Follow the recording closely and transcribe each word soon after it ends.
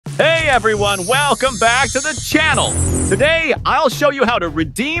Hey everyone, welcome back to the channel. Today, I'll show you how to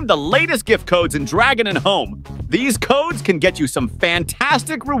redeem the latest gift codes in Dragon and Home. These codes can get you some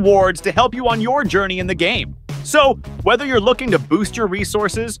fantastic rewards to help you on your journey in the game. So, whether you're looking to boost your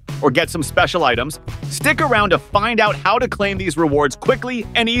resources or get some special items, stick around to find out how to claim these rewards quickly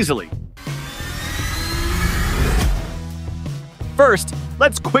and easily. First,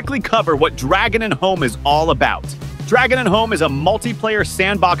 let's quickly cover what Dragon and Home is all about. Dragon and Home is a multiplayer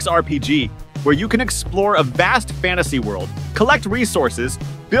sandbox RPG where you can explore a vast fantasy world, collect resources,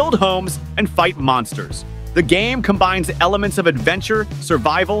 build homes, and fight monsters. The game combines elements of adventure,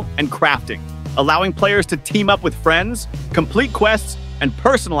 survival, and crafting, allowing players to team up with friends, complete quests, and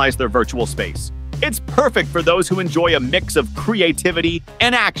personalize their virtual space. It's perfect for those who enjoy a mix of creativity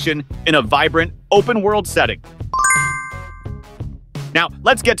and action in a vibrant, open-world setting. Now,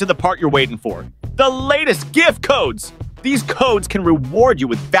 let's get to the part you're waiting for. The latest gift codes! These codes can reward you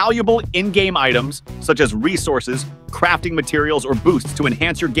with valuable in-game items, such as resources, crafting materials, or boosts to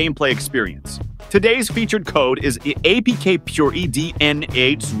enhance your gameplay experience. Today's featured code is APKPure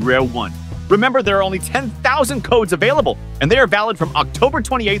EDN801. Remember, there are only 10,000 codes available, and they are valid from October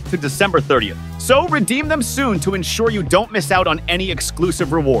 28th to December 30th. So redeem them soon to ensure you don't miss out on any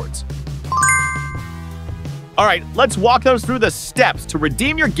exclusive rewards. Alright, let's walk those through the steps to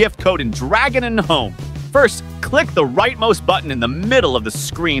redeem your gift code in Dragon and Home. First, click the rightmost button in the middle of the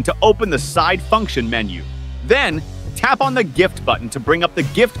screen to open the side function menu. Then, tap on the gift button to bring up the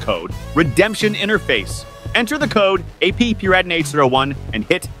gift code redemption interface. Enter the code APKPure801 and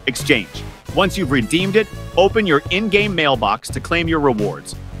hit exchange. Once you've redeemed it, open your in-game mailbox to claim your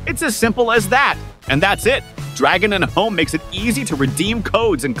rewards. It's as simple as that. And that's it. Dragon and Home makes it easy to redeem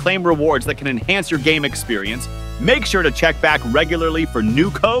codes and claim rewards that can enhance your game experience. Make sure to check back regularly for new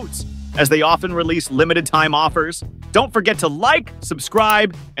codes, as they often release limited-time offers. Don't forget to like,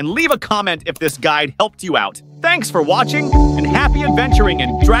 subscribe, and leave a comment if this guide helped you out. Thanks for watching, and happy adventuring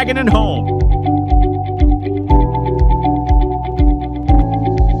in Dragon and Home!